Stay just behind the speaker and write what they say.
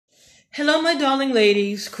Hello, my darling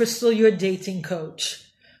ladies. Crystal, your dating coach.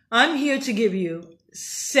 I'm here to give you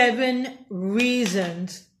 7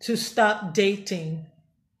 reasons to stop dating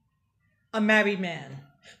a married man,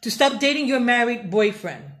 to stop dating your married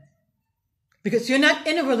boyfriend. Because you're not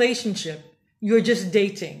in a relationship, you're just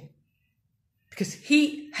dating. Because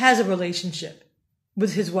he has a relationship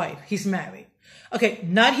with his wife. He's married. Okay,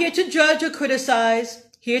 not here to judge or criticize,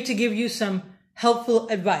 here to give you some helpful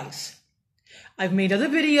advice. I've made other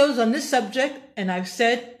videos on this subject, and I've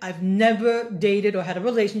said I've never dated or had a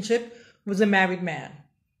relationship with a married man.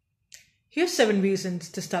 Here's 7 reasons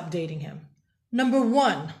to stop dating him. Number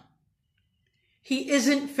 1, he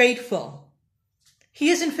isn't faithful. He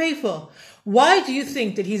isn't faithful. Why do you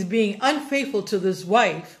think that he's being unfaithful to this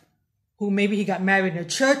wife, who maybe he got married in a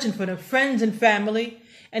church in front of friends and family,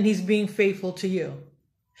 and he's being faithful to you?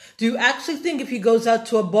 Do you actually think if he goes out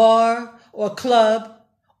to a bar or a club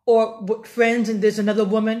or with friends and there's another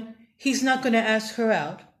woman, he's not going to ask her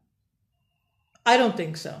out? I don't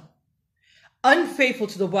think so. Unfaithful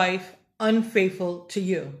to the wife, unfaithful to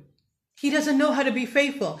you. He doesn't know how to be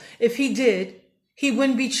faithful. If he did, he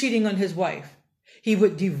wouldn't be cheating on his wife. He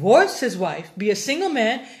would divorce his wife, be a single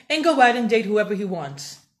man, and go out and date whoever he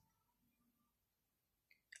wants.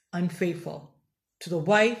 Unfaithful to the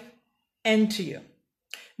wife and to you.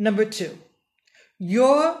 Number 2,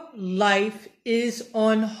 your life is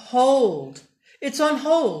on hold. It's on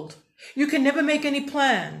hold. You can never make any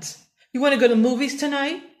plans. You want to go to movies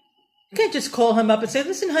tonight? You can't just call him up and say,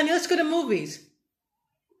 listen, honey, let's go to movies.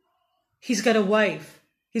 He's got a wife.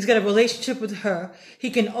 He's got a relationship with her.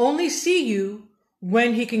 He can only see you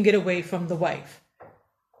when he can get away from the wife.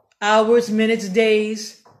 Hours, minutes,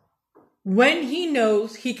 days. When he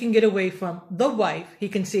knows he can get away from the wife, he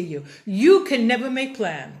can see you. You can never make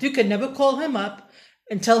plans. You can never call him up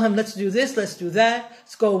and tell him, let's do this, let's do that,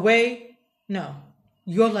 let's go away. No,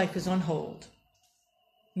 your life is on hold.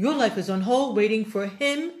 Your life is on hold waiting for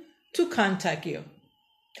him to contact you.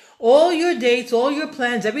 All your dates, all your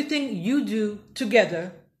plans, everything you do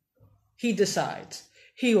together, he decides.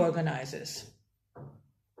 He organizes.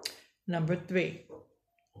 Number 3,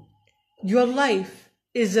 your life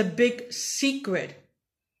is a big secret.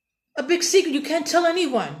 A big secret. You can't tell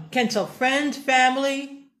anyone. Can't tell friends,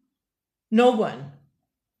 family, no one.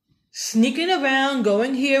 Sneaking around,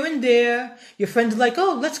 going here and there. Your friends are like,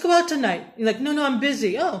 oh, let's go out tonight. You're like, no, I'm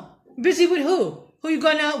busy. Oh, busy with who? Who are you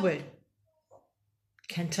going out with?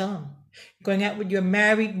 Can't tell them. Going out with your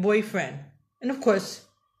married boyfriend. And of course,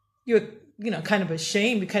 you're, kind of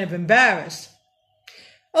ashamed. You're kind of embarrassed.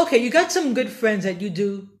 Okay, you got some good friends that you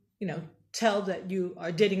do, tell that you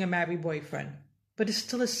are dating a married boyfriend. But it's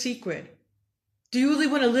still a secret. Do you really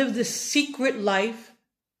want to live this secret life?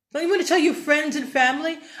 Don't you want to tell your friends and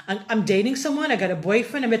family, I'm dating someone, I got a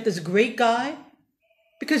boyfriend, I met this great guy?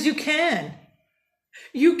 Because you can.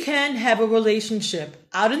 You can have a relationship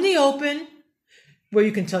out in the open where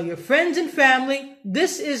you can tell your friends and family,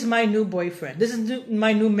 this is my new boyfriend, this is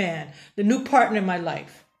my new man, the new partner in my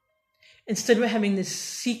life. Instead of having this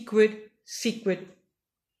secret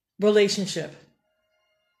relationship.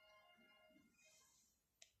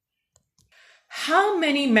 How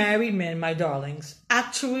many married men, my darlings,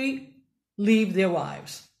 actually leave their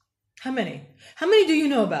wives? How many? How many do you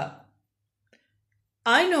know about?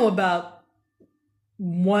 I know about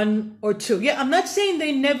 1 or 2. Yeah, I'm not saying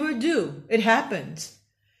they never do. It happens.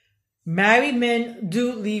 Married men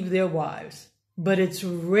do leave their wives, but it's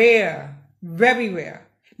rare, very rare,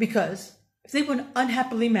 because if they were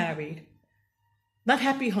unhappily married, not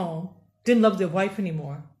happy home, didn't love their wife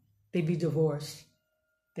anymore, they'd be divorced.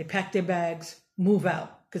 They pack their bags, move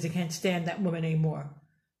out, because they can't stand that woman anymore.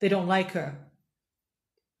 They don't like her.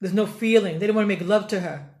 There's no feeling. They don't want to make love to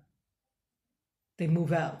her. They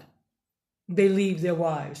move out. They leave their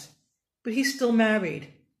wives. But he's still married.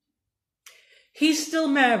 He's still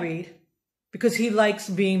married because he likes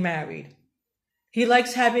being married. He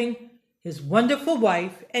likes having his wonderful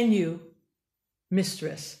wife and you,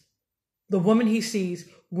 mistress, the woman he sees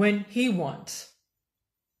when he wants.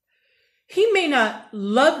 He may not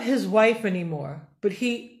love his wife anymore, but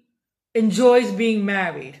he enjoys being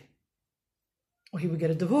married, or he would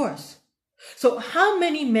get a divorce. So how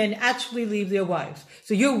many men actually leave their wives?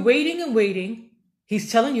 So you're waiting and waiting. He's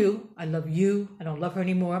telling you, I love you. I don't love her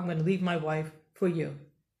anymore. I'm going to leave my wife for you.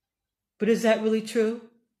 But is that really true?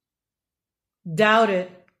 Doubt it.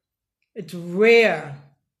 It's rare.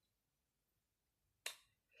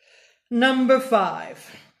 Number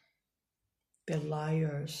 5, they're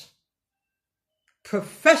liars.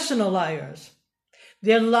 Professional liars.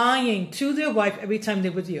 They're lying to their wife every time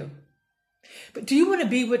they're with you. But do you want to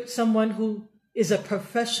be with someone who is a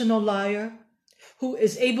professional liar, who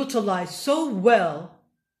is able to lie so well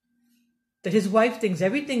that his wife thinks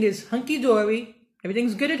everything is hunky-dory,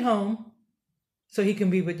 everything's good at home, so he can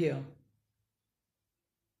be with you.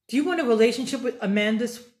 Do you want a relationship with a man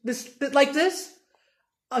like this?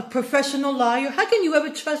 A professional liar? How can you ever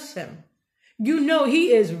trust him? You know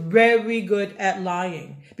he is very good at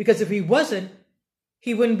lying, because if he wasn't,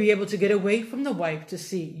 he wouldn't be able to get away from the wife to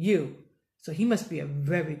see you. So he must be a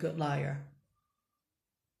very good liar.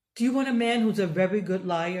 Do you want a man who's a very good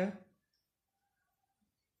liar?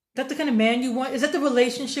 Is that the kind of man you want? Is that the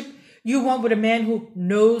relationship you want with a man who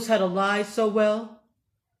knows how to lie so well?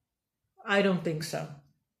 I don't think so.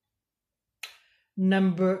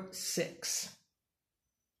 Number 6.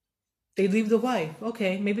 They leave the wife.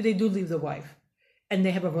 Okay, maybe they do leave the wife. And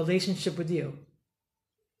they have a relationship with you.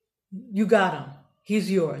 You got him.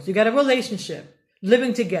 He's yours. You got a relationship.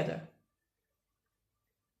 Living together.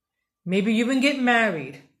 Maybe you even get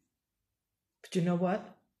married. But you know what?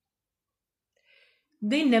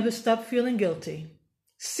 They never stop feeling guilty.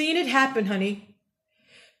 Seen it happen, honey.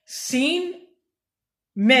 Seen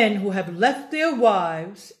men who have left their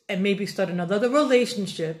wives and maybe start another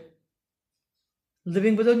relationship,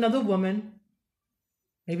 living with another woman,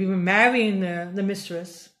 maybe even marrying the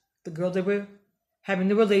mistress, the girl they were having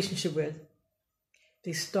the relationship with.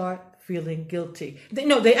 They start feeling guilty.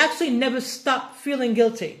 They actually never stop feeling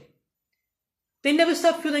guilty. They never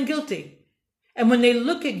stop feeling guilty. And when they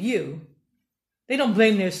look at you, they don't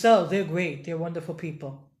blame themselves. They're great. They're wonderful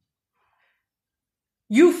people.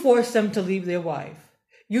 You forced them to leave their wife.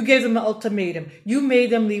 You gave them an ultimatum. You made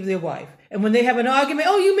them leave their wife. And when they have an argument,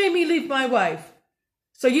 oh, you made me leave my wife.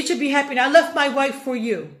 So you should be happy. I left my wife for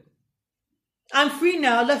you. I'm free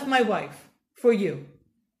now. I left my wife for you.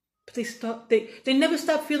 But they never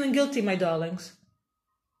stop feeling guilty, my darlings.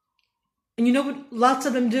 And you know what lots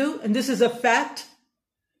of them do? And this is a fact.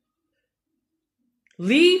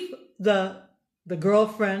 Leave the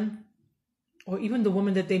girlfriend or even the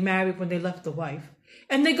woman that they married when they left the wife.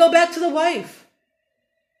 And they go back to the wife.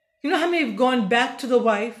 You know how many have gone back to the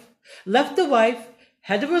wife, left the wife,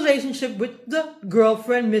 had a relationship with the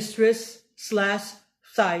girlfriend, mistress /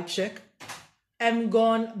 side chick, and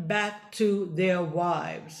gone back to their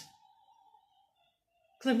wives?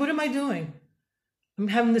 Like, what am I doing? I'm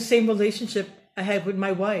having the same relationship I had with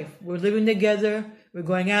my wife. We're living together. We're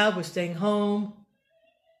going out. We're staying home.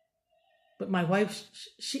 But my wife,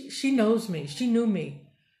 she knows me. She knew me.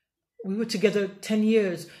 We were together 10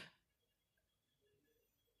 years.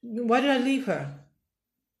 Why did I leave her?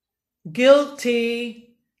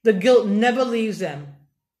 Guilty. The guilt never leaves them.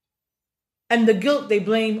 And the guilt they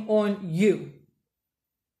blame on you.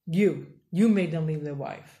 You made them leave their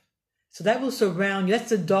wife. So that will surround you.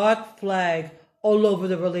 That's a dark flag all over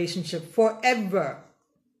the relationship forever.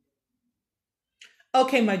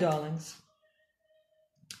 Okay, my darlings.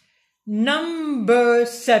 Number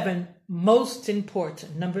 7, most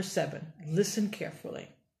important. Number 7, listen carefully.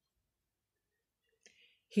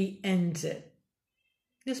 He ends it.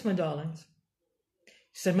 Yes, my darlings.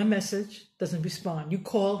 Send him a message, doesn't respond. You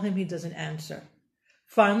call him, he doesn't answer.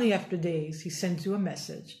 Finally, after days, he sends you a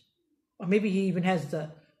message. Or maybe he even has the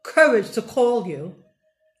courage to call you.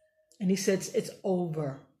 And he says, it's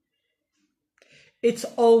over. It's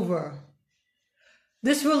over.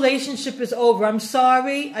 This relationship is over. I'm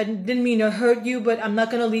sorry. I didn't mean to hurt you, but I'm not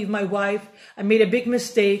going to leave my wife. I made a big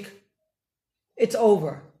mistake. It's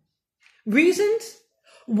over. Reasons?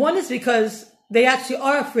 One is because they actually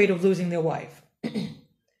are afraid of losing their wife.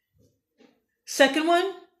 Second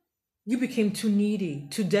one, you became too needy,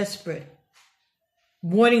 too desperate,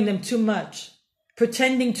 wanting them too much,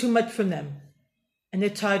 pretending too much from them. And they're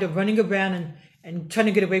tired of running around and trying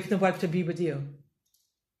to get away from the wife to be with you.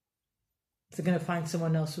 They're going to find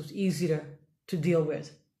someone else who's easier to deal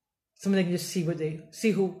with. Someone they can just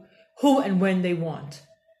see who and when they want.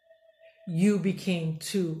 You became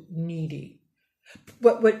too needy.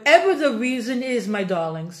 But whatever the reason is, my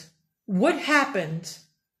darlings, what happens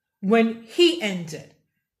when he ends it?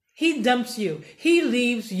 He dumps you. He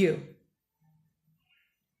leaves you.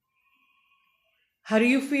 How do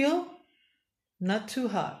you feel? Not too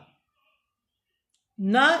hot.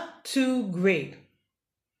 Not too great.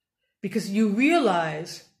 Because you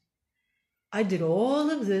realize, I did all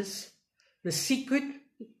of this, the secret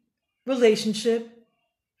relationship,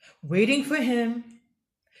 waiting for him,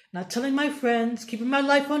 not telling my friends, keeping my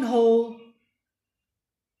life on hold.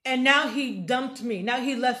 And now he dumped me. Now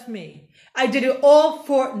he left me. I did it all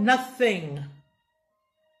for nothing.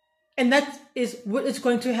 And that is what is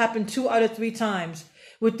going to happen 2 out of 3 times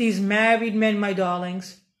with these married men, my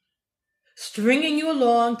darlings. Stringing you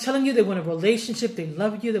along, telling you they want a relationship, they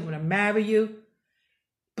love you, they want to marry you.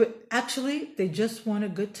 But actually, they just want a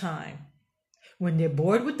good time. When they're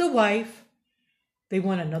bored with the wife, they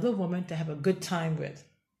want another woman to have a good time with.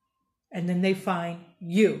 And then they find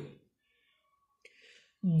you.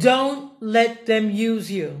 Don't let them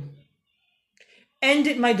use you. End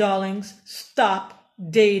it, my darlings. Stop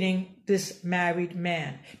dating this married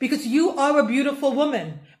man. Because you are a beautiful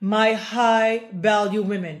woman, my high value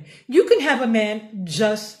women. You can have a man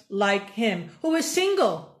just like him who is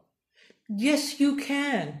single. Yes, you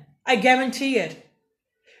can. I guarantee it.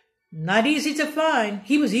 Not easy to find.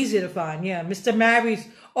 He was easy to find. Yeah, Mr. Marries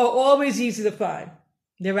are always easy to find.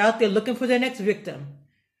 They're out there looking for their next victim.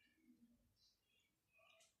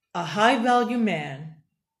 A high value man,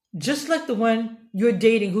 just like the one you're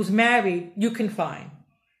dating who's married, you can find.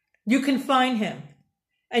 You can find him.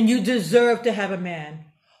 And you deserve to have a man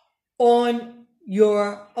on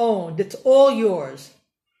your own. That's all yours.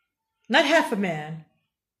 Not half a man.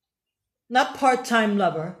 Not part-time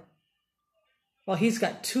lover. Well, he's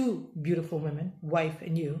got two beautiful women, wife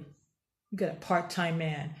and you. You got a part-time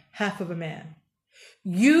man, half of a man.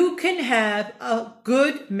 You can have a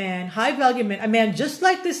good man, high-value man, a man just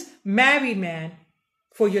like this married man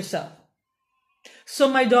for yourself. So,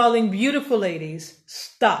 my darling, beautiful ladies,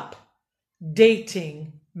 stop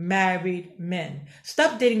dating married men.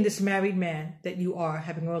 Stop dating this married man that you are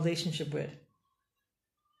having a relationship with.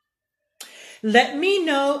 Let me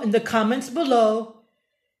know in the comments below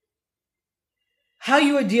how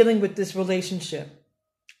you are dealing with this relationship.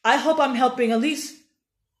 I hope I'm helping at least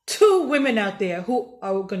 2 women out there who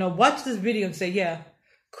are going to watch this video and say, yeah,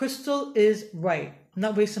 Crystal is right. I'm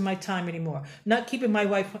not wasting my time anymore. Not keeping my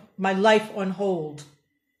life on hold.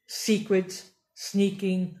 Secrets,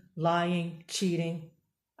 sneaking, lying, cheating.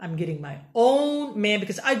 I'm getting my own man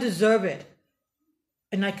because I deserve it.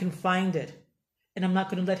 And I can find it. And I'm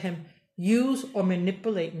not going to let him use or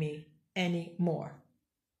manipulate me anymore.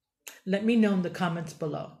 Let me know in the comments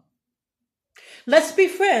below. Let's be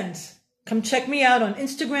friends. Come check me out on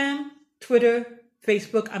Instagram, Twitter,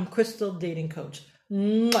 Facebook. I'm Crystal Dating Coach.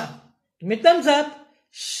 Mwah. Give me a thumbs up.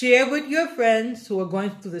 Share with your friends who are going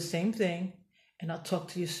through the same thing. And I'll talk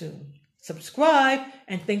to you soon. Subscribe.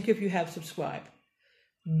 And thank you if you have subscribed.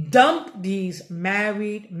 Dump these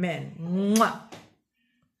married men. Mwah.